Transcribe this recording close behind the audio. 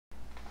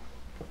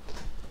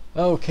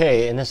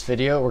Okay, in this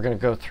video we're going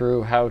to go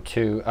through how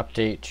to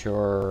update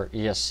your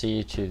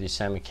ESC to the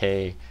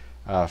Atmel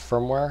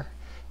firmware.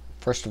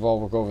 First of all,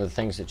 we'll go over the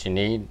things that you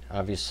need.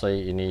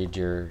 Obviously, you need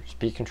your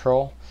speed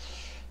control.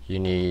 You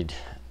need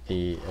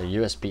the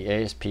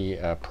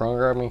USBASP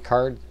programming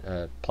card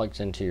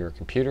plugs into your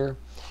computer.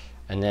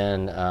 And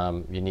then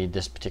you need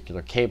this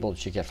particular cable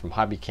that you get from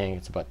Hobby King.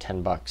 It's about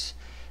 10 bucks,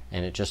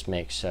 and it just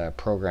makes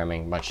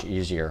programming much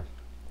easier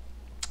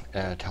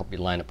to help you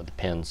line up with the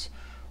pins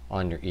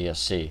on your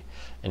ESC.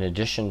 In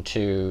addition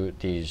to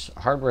these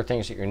hardware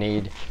things that you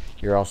need,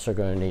 you're also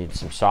going to need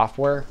some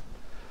software.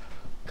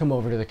 Come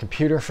over to the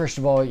computer. First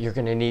of all, you're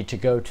going to need to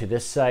go to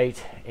this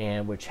site,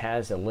 which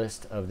has a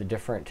list of the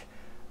different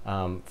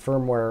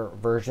firmware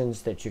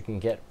versions that you can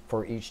get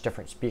for each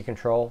different speed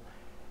control,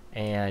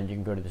 and you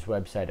can go to this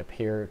website up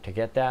here to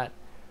get that,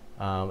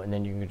 and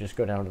then you can just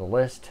go down to the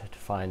list to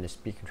find the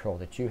speed control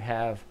that you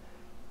have.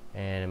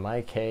 And in my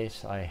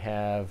case, I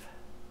have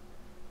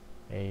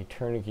a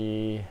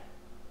Turnigy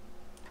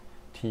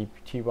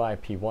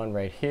TY-P1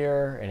 right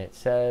here, and it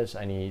says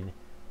I need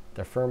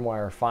the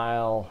firmware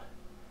file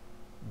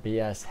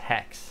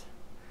bs.hex.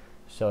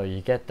 So you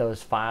get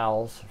those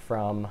files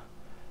from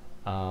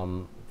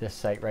this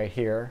site right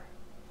here,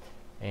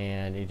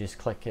 and you just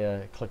click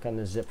on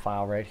the zip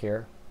file right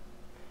here.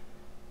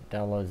 It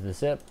downloads the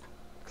zip.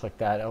 Click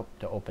that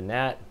to open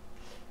that,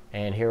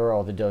 and here are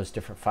all those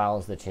different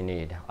files that you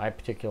need. I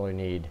particularly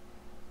need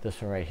this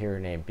one right here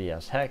named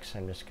bs.hex.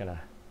 I'm just going to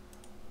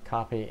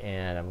copy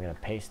and I'm going to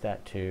paste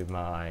that to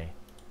my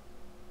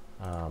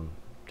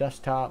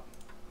desktop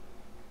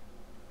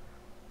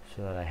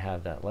so that I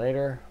have that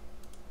later.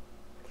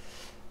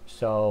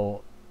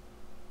 So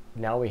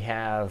now we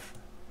have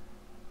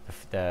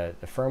the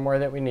firmware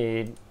that we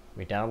need.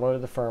 We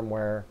downloaded the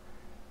firmware.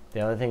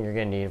 The other thing you're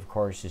going to need, of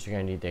course, is you're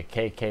going to need the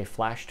KK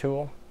flash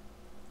tool,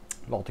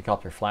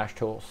 multi-copter flash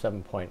tool.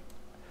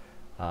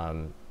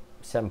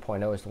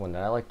 7.0 is the one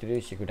that I like to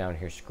do. So you go down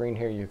here, screen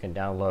here, you can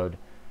download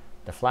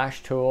the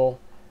flash tool,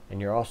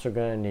 and you're also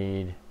going to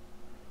need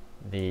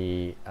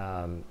the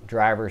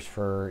drivers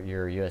for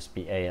your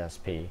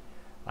USBASP.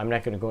 I'm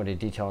not going to go into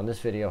detail in this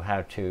video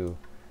how to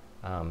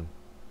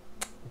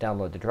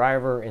download the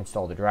driver,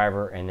 install the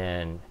driver, and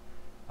then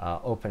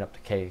open up the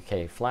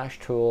KK flash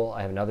tool.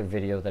 I have another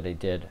video that I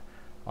did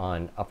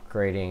on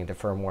upgrading the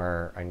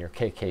firmware on your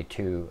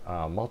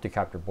KK2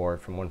 multi-copter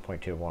board from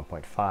 1.2 to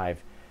 1.5.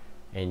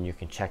 And you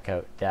can check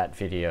out that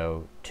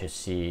video to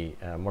see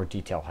more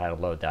detail how to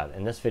load that.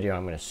 In this video,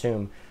 I'm going to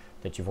assume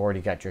that you've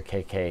already got your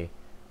KK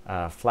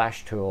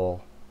flash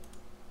tool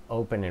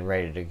open and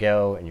ready to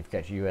go, and you've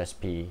got your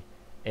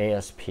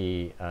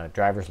USB-ASP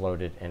drivers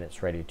loaded, and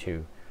it's ready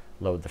to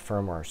load the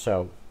firmware.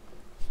 So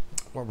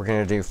what we're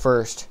going to do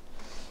first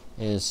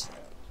is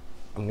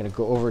I'm going to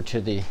go over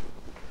to the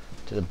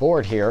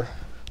board here.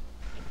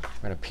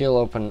 I'm going to peel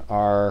open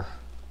to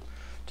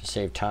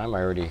save time,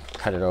 I already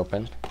cut it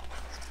open.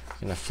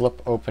 I'm going to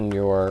flip open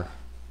your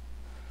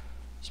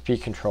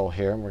speed control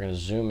here, and we're going to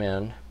zoom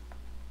in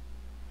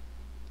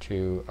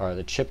to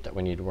the chip that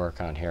we need to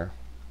work on here.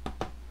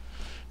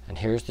 And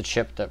here's the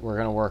chip that we're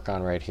going to work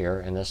on right here,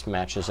 and this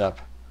matches up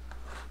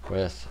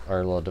with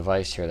our little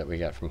device here that we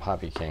got from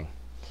Hobby King.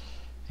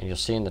 And you'll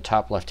see in the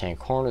top left hand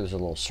corner there's a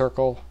little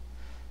circle.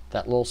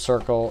 That little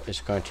circle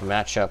is going to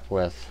match up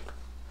with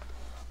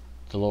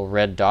the little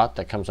red dot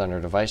that comes on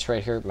our device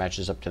right here. It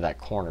matches up to that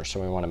corner,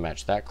 so we want to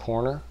match that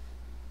corner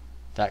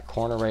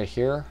right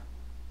here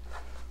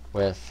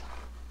with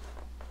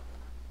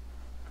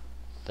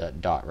that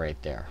dot right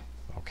there.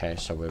 Okay,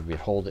 so we'd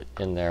hold it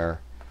in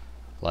there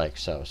like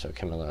so. So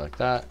come in like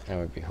that, and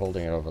we'd be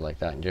holding it over like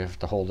that, and you have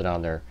to hold it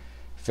on there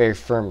very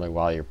firmly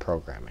while you're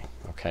programming.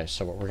 Okay,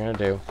 so what we're going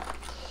to do,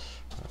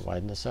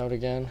 widen this out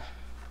again.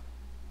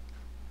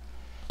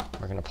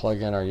 We're going to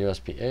plug in our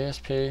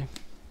USB-ASP.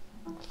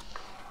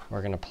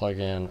 We're going to plug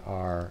in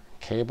our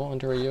cable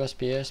into our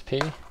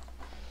USB-ASP.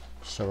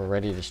 So we're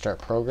ready to start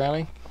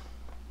programming.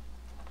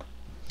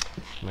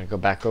 I'm going to go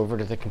back over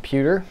to the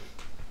computer.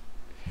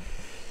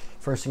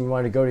 First thing you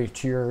want to go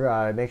to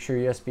your, make sure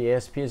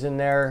USB-ASP is in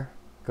there.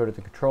 Go to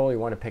the control. You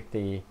want to pick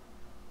the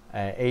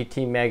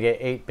Atmega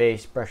 8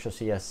 base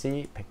brushless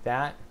ESC. Pick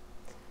that.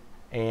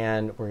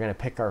 And we're going to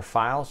pick our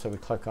file. So we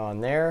click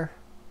on there.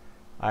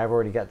 I've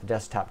already got the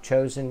desktop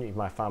chosen. You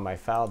might find my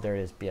file. There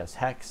it is,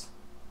 bs.hex.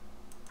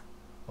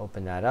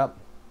 Open that up.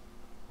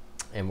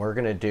 And we're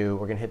going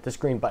to hit this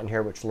green button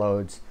here, which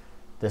loads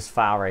this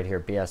file right here,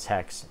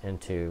 bs.hex,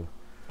 into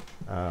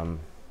the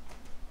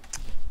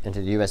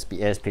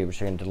USB-ASP, which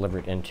we're going to deliver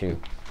it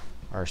into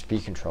our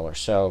speed controller.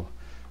 So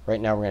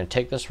right now we're going to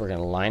take this, we're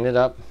going to line it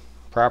up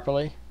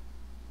properly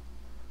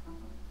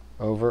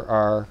over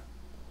our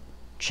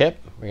chip.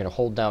 We're going to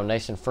hold down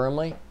nice and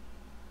firmly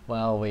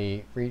while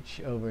we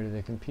reach over to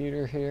the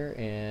computer here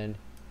and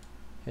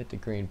hit the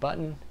green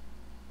button.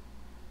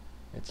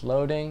 It's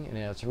loading, and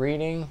now it's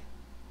reading.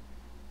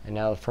 And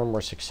now the firmware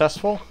is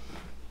successful.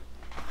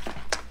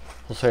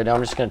 So now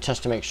I'm just going to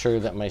test to make sure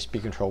that my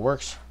speed control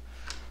works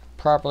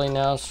properly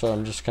now. So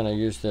I'm just going to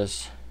use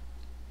this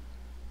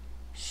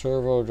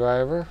servo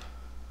driver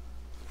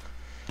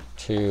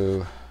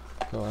to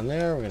go in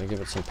there. We're going to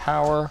give it some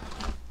power.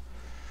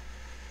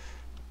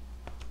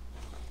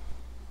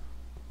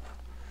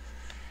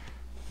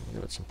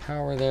 Give it some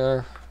power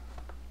there.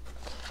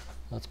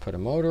 Let's put a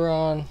motor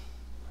on.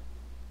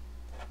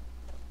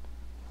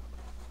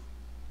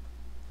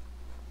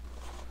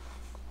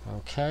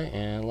 Okay,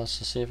 and let's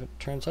just see if it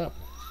turns up.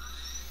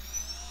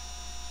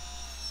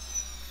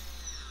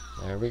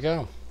 There we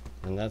go.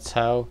 And that's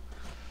how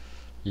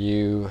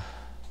you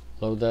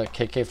load that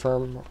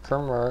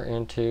firmware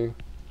into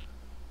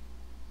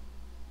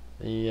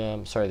the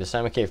the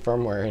SAMK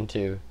firmware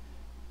into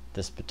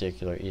this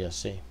particular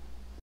ESC.